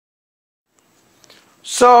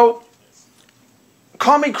So,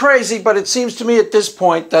 call me crazy, but it seems to me at this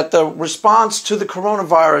point that the response to the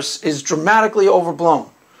coronavirus is dramatically overblown.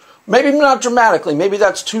 Maybe not dramatically, maybe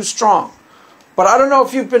that's too strong. But I don't know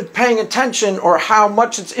if you've been paying attention or how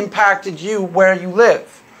much it's impacted you where you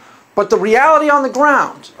live. But the reality on the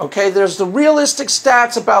ground, okay, there's the realistic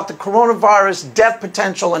stats about the coronavirus death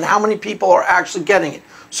potential and how many people are actually getting it.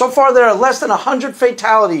 So far, there are less than 100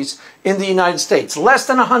 fatalities in the United States. Less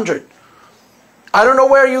than 100. I don't know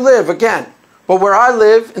where you live, again. But where I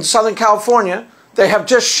live, in Southern California, they have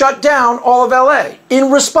just shut down all of LA in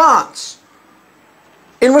response.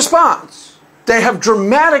 In response. They have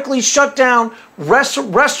dramatically shut down.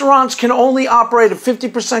 Restaurants can only operate at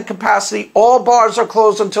 50% capacity. All bars are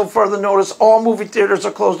closed until further notice. All movie theaters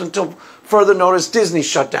are closed until further notice. Disney's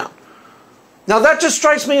shut down. Now that just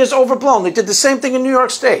strikes me as overblown. They did the same thing in New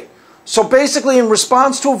York State. So basically, in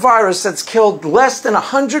response to a virus that's killed less than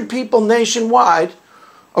 100 people nationwide,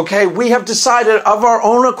 okay, we have decided of our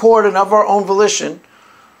own accord and of our own volition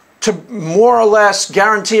to more or less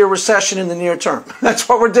guarantee a recession in the near term. That's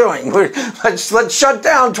what we're doing. Let's shut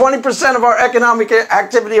down 20% of our economic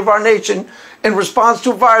activity of our nation in response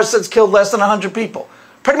to a virus that's killed less than 100 people.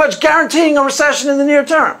 Pretty much guaranteeing a recession in the near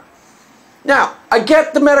term. Now, I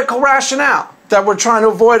get the medical rationale that we're trying to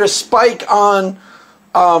avoid a spike on,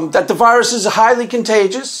 that the virus is highly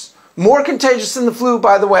contagious, more contagious than the flu,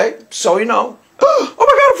 by the way, so you know. Oh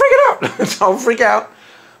my God, I'm freaking out. Don't freak out.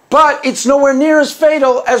 But it's nowhere near as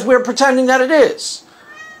fatal as we're pretending that it is.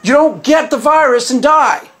 You don't get the virus and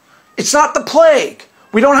die. It's not the plague.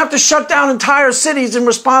 We don't have to shut down entire cities in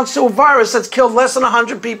response to a virus that's killed less than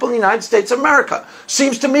 100 people in the United States of America.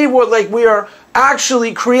 Seems to me like we are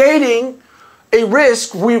actually creating a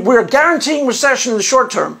risk. We're guaranteeing recession in the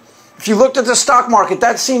short term. If you looked at the stock market,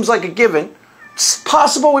 that seems like a given. It's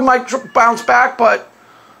possible we might bounce back, but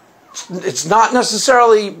it's not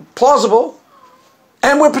necessarily plausible.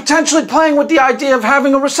 And we're potentially playing with the idea of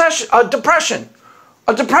having a recession, a depression.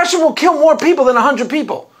 A depression will kill more people than 100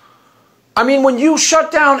 people. I mean, when you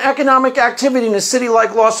shut down economic activity in a city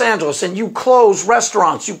like Los Angeles and you close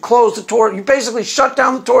restaurants, you close the tour, you basically shut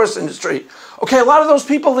down the tourist industry. Okay, a lot of those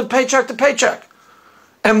people live paycheck to paycheck.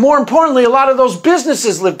 And more importantly, a lot of those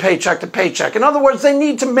businesses live paycheck to paycheck. In other words, they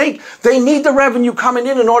need the revenue coming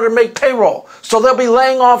in order to make payroll. So they'll be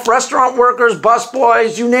laying off restaurant workers,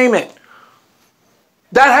 busboys, you name it.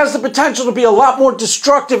 That has the potential to be a lot more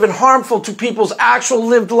destructive and harmful to people's actual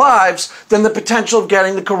lived lives than the potential of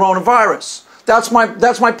getting the coronavirus. That's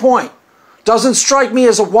my point. Doesn't strike me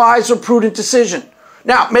as a wise or prudent decision.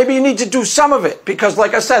 Now, maybe you need to do some of it because,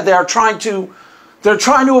 like I said, they're trying to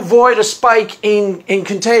avoid a spike in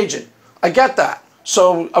contagion. I get that.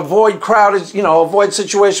 So avoid avoid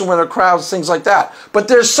situation where there are crowds, things like that. But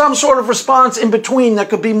there's some sort of response in between that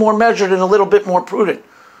could be more measured and a little bit more prudent.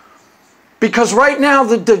 Because right now,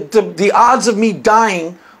 the odds of me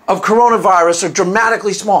dying of coronavirus are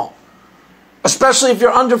dramatically small. Especially if you're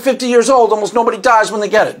under 50 years old, almost nobody dies when they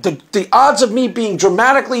get it. The odds of me being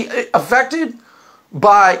dramatically affected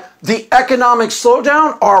by the economic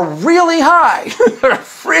slowdown are really high. They're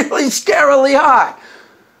really scarily high.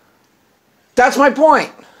 That's my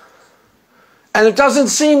point. And it doesn't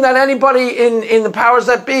seem that anybody in the powers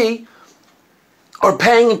that be are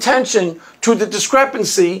paying attention to the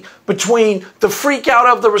discrepancy between the freak out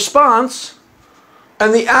of the response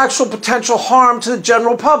and the actual potential harm to the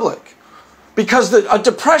general public. Because a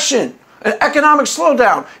depression, an economic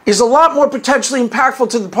slowdown, is a lot more potentially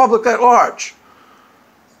impactful to the public at large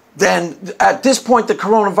than at this point the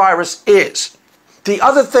coronavirus is. The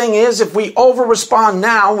other thing is, if we over-respond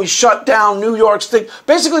now, we shut down New York State.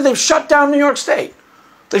 Basically, they've shut down New York State.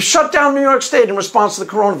 They've shut down New York State in response to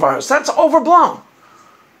the coronavirus. That's overblown.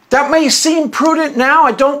 That may seem prudent now.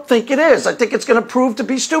 I don't think it is. I think it's going to prove to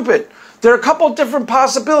be stupid. There are a couple of different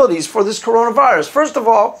possibilities for this coronavirus. First of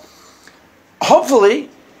all, hopefully,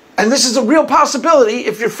 and this is a real possibility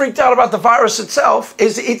if you're freaked out about the virus itself,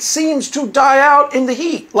 is it seems to die out in the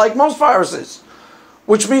heat, like most viruses.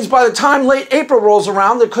 Which means by the time late April rolls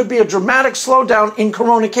around, there could be a dramatic slowdown in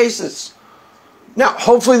corona cases. Now,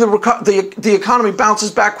 hopefully the economy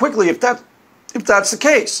bounces back quickly if that's the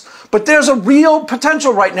case. But there's a real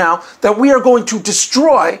potential right now that we are going to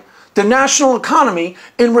destroy the national economy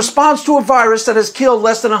in response to a virus that has killed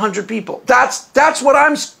less than 100 people. That's what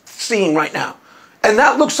I'm seeing right now. And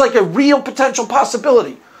that looks like a real potential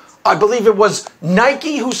possibility. I believe it was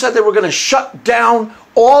Nike who said they were going to shut down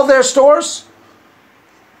all their stores.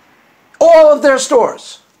 All of their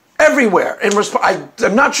stores. Everywhere.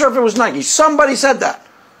 I'm not sure if it was Nike. Somebody said that.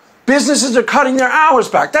 Businesses are cutting their hours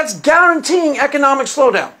back. That's guaranteeing economic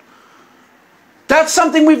slowdown. That's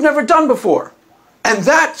something we've never done before. And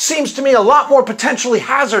that seems to me a lot more potentially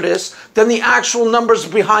hazardous than the actual numbers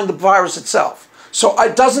behind the virus itself. So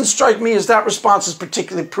it doesn't strike me as that response is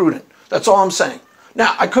particularly prudent. That's all I'm saying.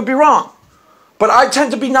 Now, I could be wrong, but I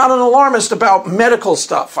tend to be not an alarmist about medical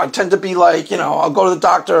stuff. I tend to be like, I'll go to the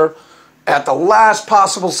doctor at the last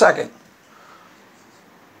possible second.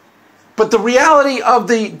 But the reality of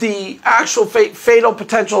the actual fatal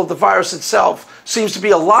potential of the virus itself seems to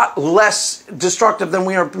be a lot less destructive than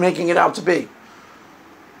we are making it out to be.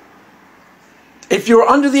 If you're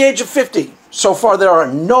under the age of 50, so far there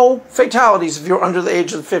are no fatalities if you're under the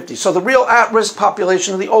age of 50. So the real at-risk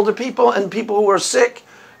population are the older people and people who are sick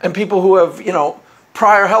and people who have,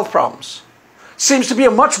 prior health problems. Seems to be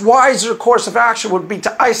a much wiser course of action would be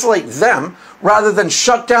to isolate them rather than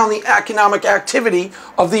shut down the economic activity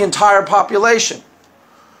of the entire population.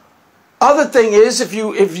 Other thing is,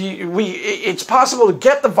 it's possible to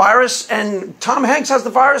get the virus, and Tom Hanks has the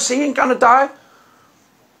virus, he ain't gonna die.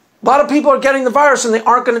 A lot of people are getting the virus and they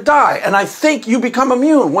aren't going to die. And I think you become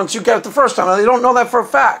immune once you get it the first time. Now, they don't know that for a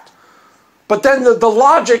fact. But then the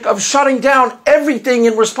logic of shutting down everything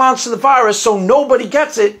in response to the virus so nobody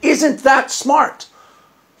gets it isn't that smart.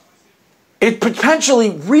 It's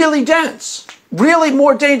potentially really dense, really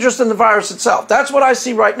more dangerous than the virus itself. That's what I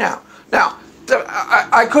see right now. Now,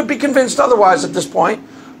 I could be convinced otherwise at this point,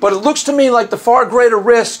 but it looks to me like the far greater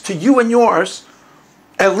risk to you and yours,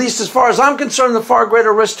 at least as far as I'm concerned, the far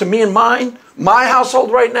greater risk to me and mine, my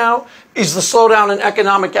household right now, is the slowdown in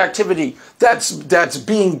economic activity that's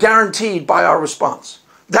being guaranteed by our response.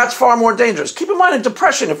 That's far more dangerous. Keep in mind, in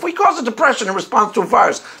depression, if we cause a depression in response to a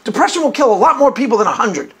virus, depression will kill a lot more people than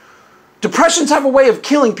 100. Depressions have a way of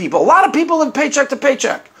killing people. A lot of people live paycheck to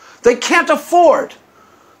paycheck. They can't afford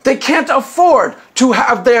to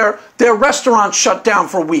have their restaurant shut down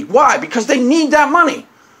for a week. Why? Because they need that money.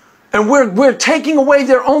 And we're taking away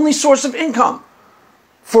their only source of income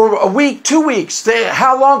for a week, 2 weeks.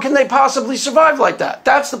 How long can they possibly survive like that?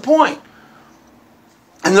 That's the point.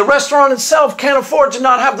 And the restaurant itself can't afford to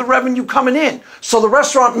not have the revenue coming in. So the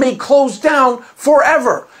restaurant may close down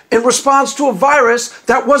forever in response to a virus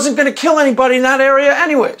that wasn't going to kill anybody in that area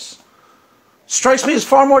anyways. Strikes me as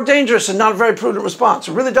far more dangerous and not a very prudent response.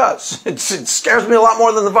 It really does. It scares me a lot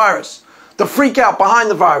more than the virus. The freak out behind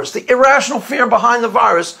the virus, the irrational fear behind the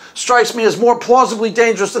virus strikes me as more plausibly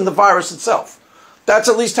dangerous than the virus itself. That's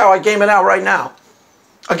at least how I game it out right now.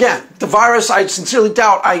 Again, the virus, I sincerely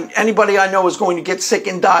doubt anybody I know is going to get sick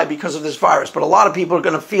and die because of this virus, but a lot of people are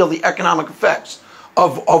going to feel the economic effects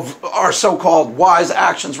of our so-called wise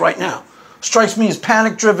actions right now. Strikes me as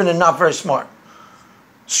panic-driven and not very smart.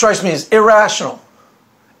 Strikes me as irrational.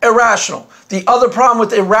 Irrational. The other problem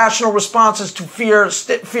with irrational responses to fear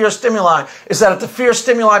stimuli is that if the fear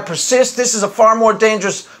stimuli persists, this is a far more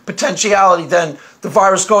dangerous potentiality than the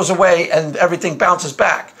virus goes away and everything bounces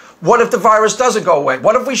back. What if the virus doesn't go away?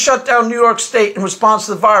 What if we shut down New York State in response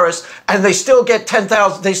to the virus and they still get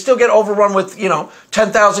 10,000, they still get overrun with,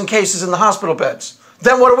 10,000 cases in the hospital beds?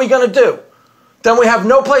 Then what are we going to do? Then we have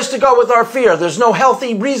no place to go with our fear. There's no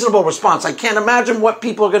healthy, reasonable response. I can't imagine what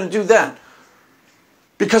people are going to do then.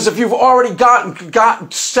 Because if you've already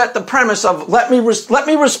set the premise of let me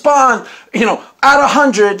respond, at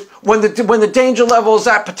 100 when the danger level is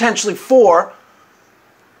at potentially 4,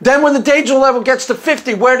 then when the danger level gets to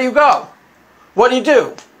 50, where do you go? What do you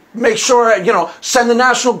do? Make sure send the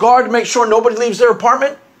National Guard to make sure nobody leaves their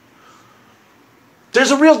apartment.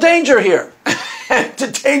 There's a real danger here.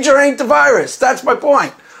 The danger ain't the virus. That's my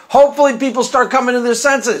point. Hopefully, people start coming to their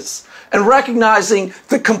senses and recognizing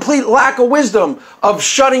the complete lack of wisdom of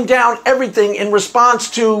shutting down everything in response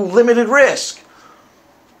to limited risk.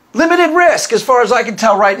 Limited risk, as far as I can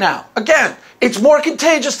tell right now. Again, it's more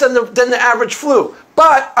contagious than the average flu.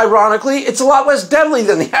 But, ironically, it's a lot less deadly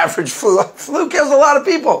than the average flu. Flu kills a lot of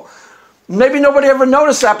people. Maybe nobody ever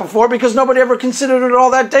noticed that before because nobody ever considered it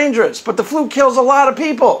all that dangerous. But the flu kills a lot of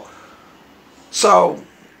people. So,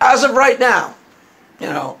 as of right now,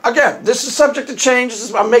 again, this is subject to change.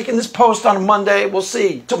 I'm making this post on a Monday. We'll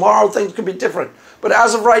see. Tomorrow things could be different. But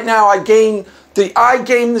as of right now, I game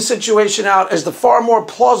the situation out as the far more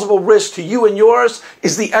plausible risk to you and yours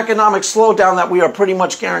is the economic slowdown that we are pretty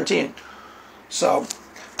much guaranteeing. So,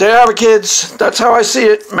 there you have it, kids. That's how I see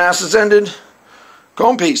it. Mass is ended. Go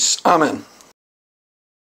in peace. Amen.